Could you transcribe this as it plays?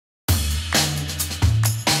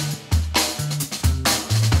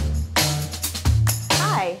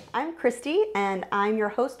Christy, and I'm your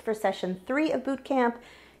host for session 3 of boot camp,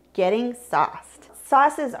 Getting Sauced.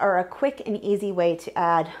 Sauces are a quick and easy way to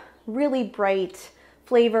add really bright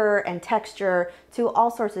flavor and texture to all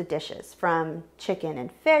sorts of dishes, from chicken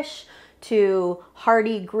and fish to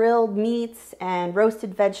hearty grilled meats and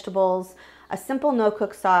roasted vegetables. A simple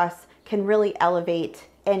no-cook sauce can really elevate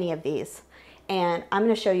any of these. And I'm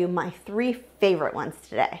going to show you my 3 favorite ones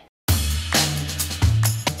today.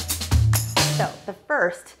 So the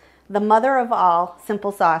first, the mother of all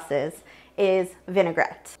simple sauces, is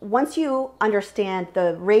vinaigrette. Once you understand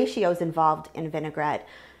the ratios involved in vinaigrette,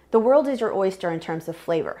 the world is your oyster in terms of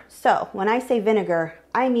flavor. So when I say vinegar,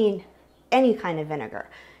 I mean any kind of vinegar.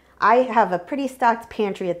 I have a pretty stocked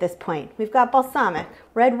pantry at this point. We've got balsamic,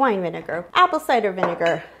 red wine vinegar, apple cider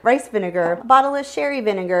vinegar, rice vinegar, a bottle of sherry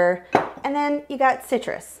vinegar, and then you got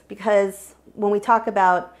citrus, because when we talk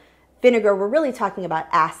about vinegar, we're really talking about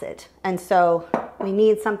acid. And so we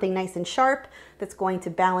need something nice and sharp that's going to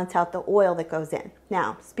balance out the oil that goes in.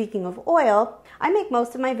 Now, speaking of oil, I make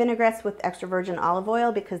most of my vinaigrettes with extra virgin olive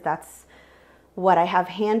oil because that's what I have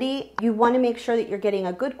handy. You want to make sure that you're getting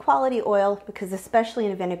a good quality oil because especially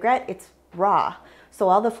in a vinaigrette, it's raw. So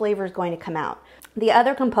all the flavor is going to come out. The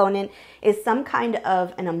other component is some kind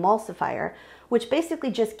of an emulsifier, which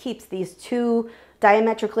basically just keeps these two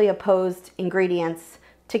diametrically opposed ingredients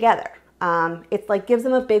together. It's like gives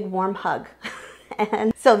them a big warm hug.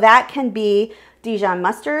 And so that can be Dijon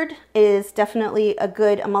mustard is definitely a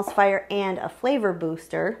good emulsifier and a flavor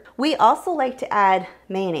booster. We also like to add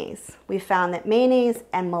mayonnaise. We found that mayonnaise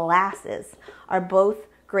and molasses are both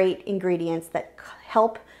great ingredients that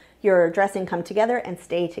help your dressing come together and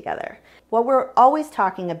stay together. What we're always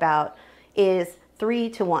talking about is 3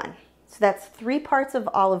 to 1. So that's 3 parts of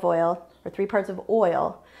olive oil or 3 parts of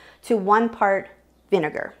oil to 1 part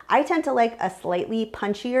vinegar. I tend to like a slightly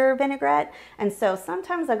punchier vinaigrette, and so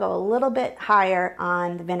sometimes I go a little bit higher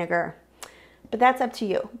on the vinegar, but that's up to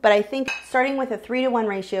you. But I think starting with a 3 to 1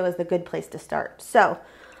 ratio is a good place to start. So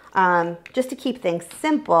just to keep things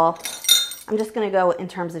simple, I'm just gonna go in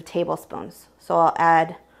terms of tablespoons. So I'll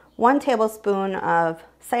add 1 tablespoon of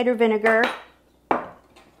cider vinegar,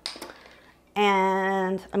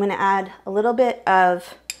 and I'm gonna add a little bit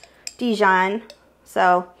of Dijon.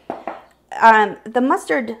 So the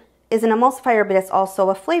mustard is an emulsifier, but it's also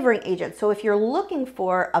a flavoring agent. So if you're looking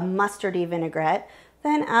for a mustardy vinaigrette,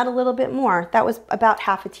 then add a little bit more. That was about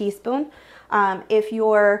half a teaspoon. If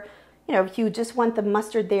you just want the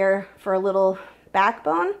mustard there for a little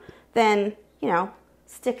backbone, then,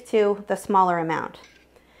 stick to the smaller amount.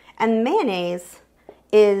 And mayonnaise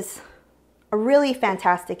is a really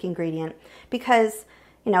fantastic ingredient because,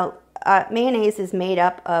 mayonnaise is made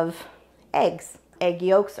up of eggs. Egg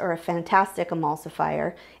yolks are a fantastic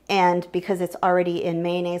emulsifier, and because it's already in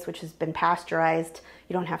mayonnaise, which has been pasteurized,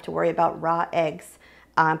 you don't have to worry about raw eggs,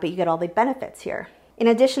 but you get all the benefits here. In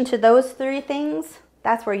addition to those 3 things,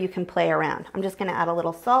 that's where you can play around. I'm just gonna add a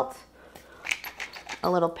little salt,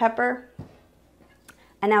 a little pepper,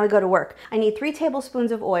 and now we go to work. I need 3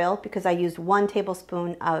 tablespoons of oil because I used 1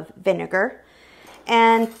 tablespoon of vinegar,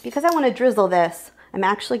 and because I wanna drizzle this, I'm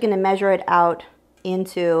actually gonna measure it out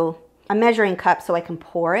into a measuring cup so I can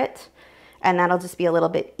pour it, and that'll just be a little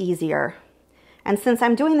bit easier. And since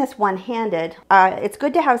I'm doing this one-handed, it's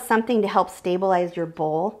good to have something to help stabilize your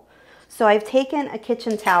bowl. So I've taken a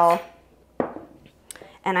kitchen towel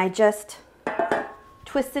and I just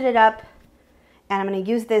twisted it up, and I'm going to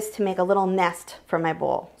use this to make a little nest for my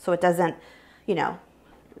bowl so it doesn't,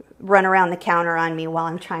 run around the counter on me while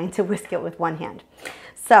I'm trying to whisk it with one hand.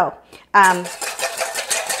 So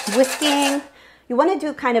whisking, you want to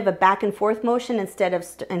do kind of a back and forth motion instead of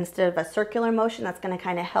a circular motion. That's going to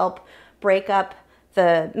kind of help break up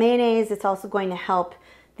the mayonnaise. It's also going to help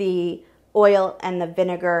the oil and the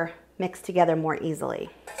vinegar mix together more easily.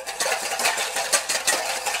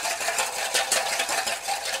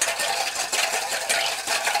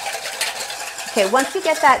 Okay, once you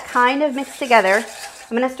get that kind of mixed together,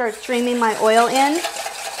 I'm going to start streaming my oil in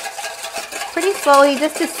pretty slowly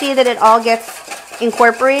just to see that it all gets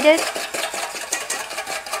incorporated.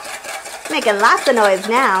 Making lots of noise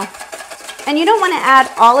now. And you don't want to add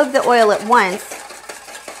all of the oil at once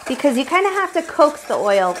because you kind of have to coax the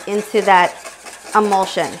oil into that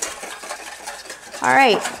emulsion. All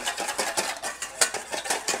right.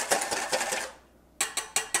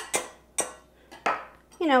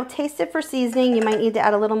 Taste it for seasoning. You might need to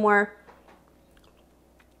add a little more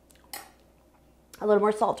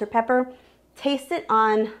salt or pepper. Taste it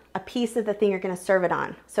on a piece of the thing you're going to serve it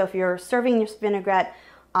on. So if you're serving your vinaigrette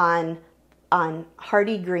on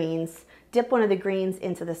hearty greens, dip one of the greens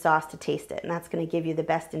into the sauce to taste it, and that's going to give you the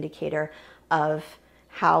best indicator of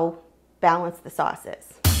how balance the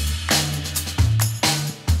sauces.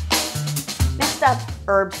 Next up,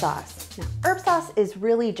 herb sauce. Now, herb sauce is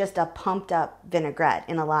really just a pumped up vinaigrette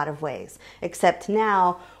in a lot of ways, except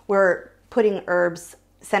now we're putting herbs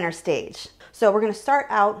center stage. So we're gonna start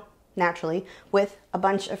out naturally with a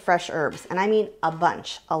bunch of fresh herbs. And I mean a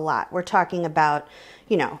bunch, a lot. We're talking about,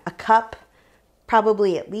 you know, a cup,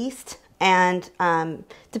 probably at least. And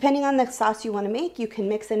depending on the sauce you want to make, you can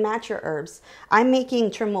mix and match your herbs. I'm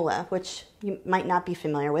making tremula, which you might not be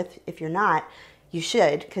familiar with. If you're not, you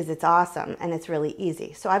should, because it's awesome and it's really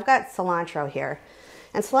easy. So I've got cilantro here.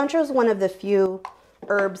 And cilantro is one of the few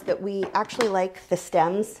herbs that we actually like the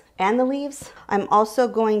stems and the leaves. I'm also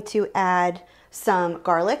going to add some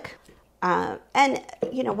garlic. And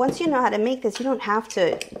you know, once you know how to make this, you don't have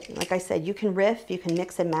to, like I said, you can riff, you can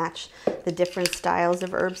mix and match the different styles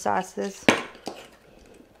of herb sauces.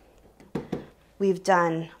 We've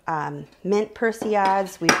done mint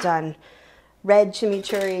persillades, we've done red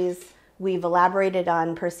chimichurris, we've elaborated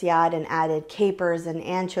on persillade and added capers and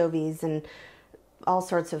anchovies and all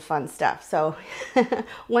sorts of fun stuff. So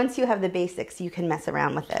once you have the basics, you can mess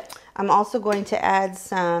around with it. I'm also going to add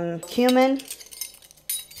some cumin.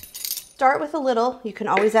 Start with a little, you can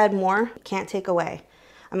always add more, can't take away.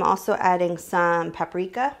 I'm also adding some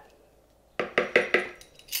paprika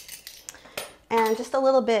and just a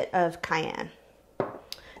little bit of cayenne.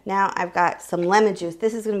 Now I've got some lemon juice.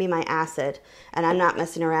 This is going to be my acid, and I'm not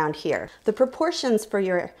messing around here. The proportions for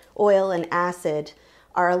your oil and acid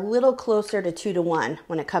are a little closer to 2 to 1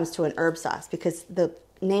 when it comes to an herb sauce, because the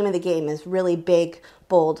name of the game is really big,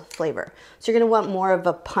 bold flavor. So you're going to want more of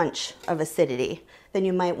a punch of acidity than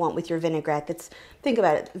you might want with your vinaigrette. Think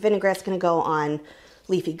about it, vinaigrette's going to go on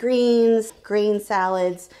leafy greens, grain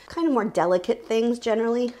salads, kind of more delicate things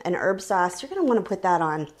generally. An herb sauce, you're going to want to put that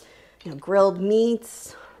on, you know, grilled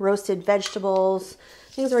meats, roasted vegetables,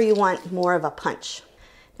 things where you want more of a punch.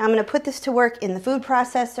 Now I'm going to put this to work in the food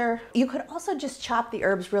processor. You could also just chop the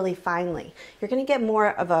herbs really finely. You're going to get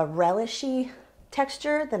more of a relishy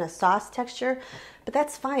texture than a sauce texture, but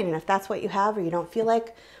that's fine. And if that's what you have, or you don't feel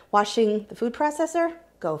like washing the food processor,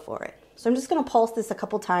 go for it. So I'm just going to pulse this a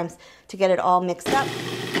couple times to get it all mixed up.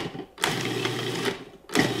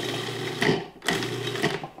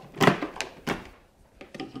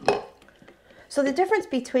 So the difference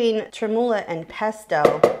between tremula and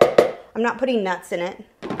pesto, I'm not putting nuts in it,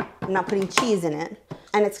 I'm not putting cheese in it,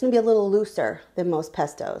 and it's going to be a little looser than most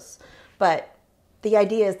pestos, but the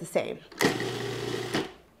idea is the same.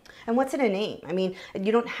 And what's in a name? I mean,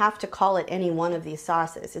 you don't have to call it any one of these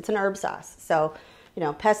sauces. It's an herb sauce. So, you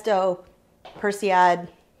know, pesto, persillade,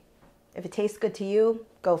 if it tastes good to you,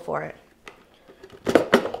 go for it.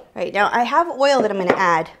 All right, now I have oil that I'm going to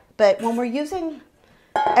add, but when we're using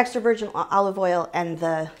extra virgin olive oil and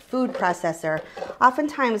the food processor,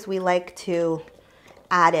 oftentimes we like to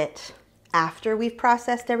add it after we've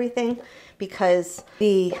processed everything, because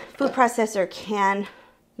the food processor can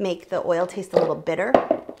make the oil taste a little bitter.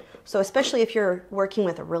 So especially if you're working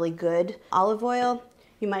with a really good olive oil,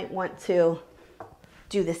 you might want to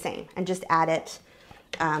do the same and just add it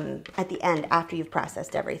at the end after you've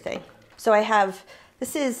processed everything. So I have,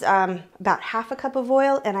 this is about half a cup of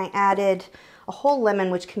oil, and I added a whole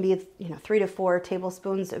lemon, which can be, you know, 3 to 4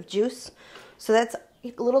 tablespoons of juice. So that's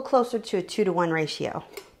a little closer to a 2 to 1 ratio.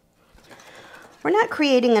 We're not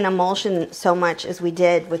creating an emulsion so much as we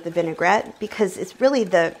did with the vinaigrette, because it's really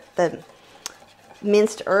the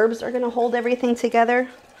minced herbs are going to hold everything together.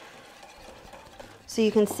 So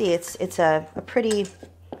you can see it's a pretty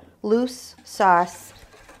loose sauce.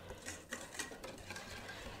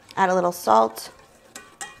 Add a little salt,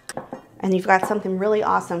 and you've got something really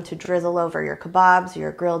awesome to drizzle over your kebabs,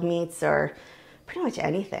 your grilled meats, or pretty much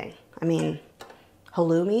anything. I mean,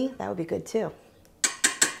 halloumi, that would be good too.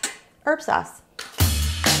 Herb sauce.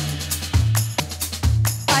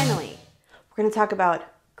 Finally, we're going to talk about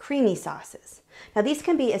creamy sauces. Now these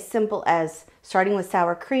can be as simple as starting with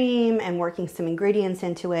sour cream and working some ingredients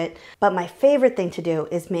into it, but my favorite thing to do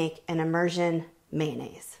is make an immersion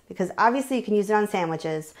mayonnaise, because obviously you can use it on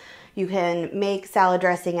sandwiches, you can make salad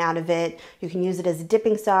dressing out of it, you can use it as a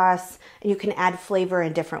dipping sauce, and you can add flavor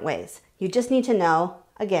in different ways. You just need to know,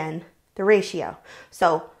 again, the ratio.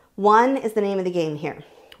 So 1 is the name of the game here.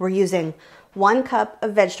 We're using 1 cup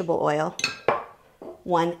of vegetable oil,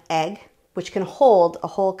 1 egg, which can hold a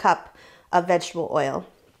whole cup of vegetable oil,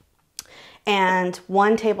 and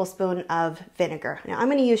 1 tablespoon of vinegar. Now I'm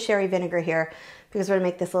going to use sherry vinegar here because we're going to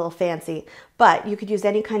make this a little fancy, but you could use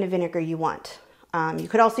any kind of vinegar you want. You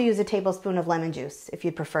could also use a tablespoon of lemon juice if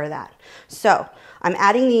you'd prefer that. So I'm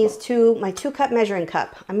adding these to my 2-cup measuring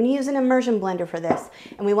cup. I'm going to use an immersion blender for this,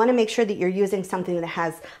 and we want to make sure that you're using something that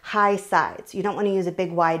has high sides. You don't want to use a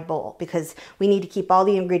big wide bowl because we need to keep all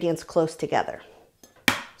the ingredients close together.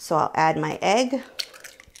 So I'll add my egg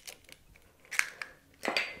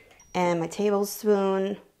and my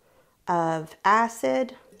tablespoon of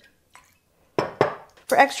acid.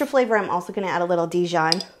 For extra flavor, I'm also going to add a little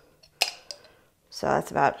Dijon. So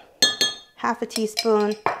that's about half a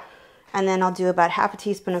teaspoon. And then I'll do about half a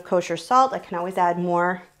teaspoon of kosher salt. I can always add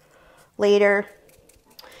more later.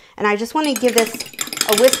 And I just want to give this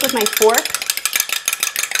a whisk with my fork.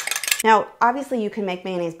 Now, obviously you can make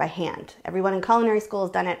mayonnaise by hand. Everyone in culinary school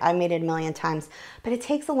has done it. I've made it a million times, but it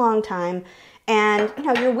takes a long time. And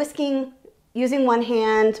you're whisking using one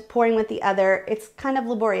hand, pouring with the other. It's kind of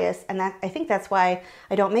laborious, and I think that's why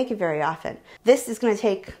I don't make it very often. This is going to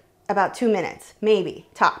take about 2 minutes, maybe,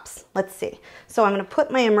 tops. Let's see. So I'm going to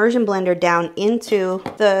put my immersion blender down into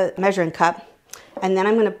the measuring cup, and then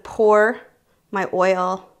I'm going to pour my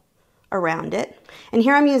oil around it. And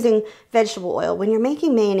here I'm using vegetable oil. When you're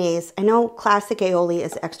making mayonnaise, I know classic aioli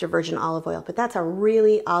is extra virgin olive oil, but that's a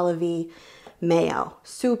really olivey mayo,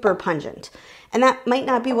 super pungent. And that might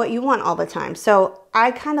not be what you want all the time. So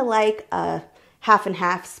I kind of like a half and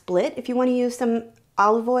half split. If you want to use some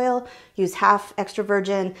olive oil, use half extra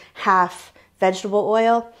virgin, half vegetable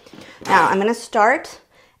oil. Now I'm going to start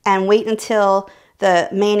and wait until the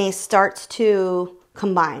mayonnaise starts to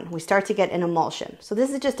combine. We start to get an emulsion. So this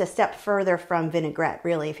is just a step further from vinaigrette,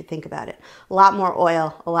 really, if you think about it. A lot more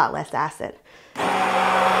oil, a lot less acid.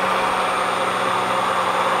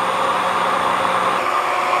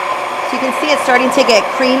 So you can see it's starting to get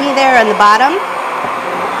creamy there on the bottom.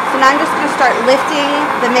 So now I'm just going to start lifting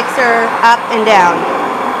the mixer up and down.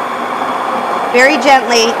 Very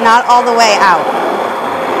gently, not all the way out.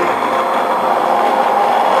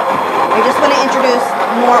 I just want to introduce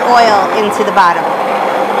more oil into the bottom.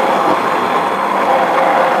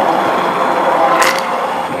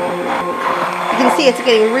 You can see it's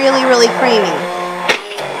getting really, really creamy.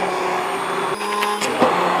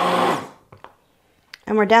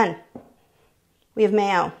 And we're done. We have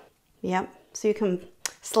mayo. Yep. So you can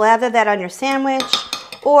slather that on your sandwich,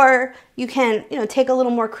 or you can, take a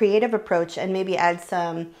little more creative approach and maybe add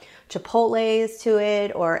some chipotles to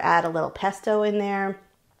it, or add a little pesto in there.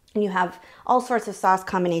 And you have all sorts of sauce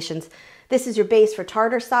combinations. This is your base for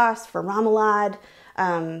tartar sauce, for remoulade.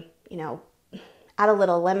 Add a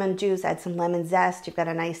little lemon juice, add some lemon zest. You've got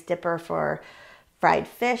a nice dipper for fried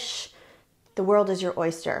fish. The world is your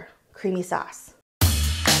oyster. Creamy sauce.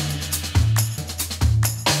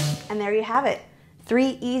 And there you have it.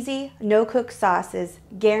 3 easy, no-cook sauces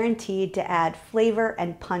guaranteed to add flavor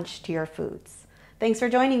and punch to your foods. Thanks for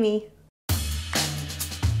joining me.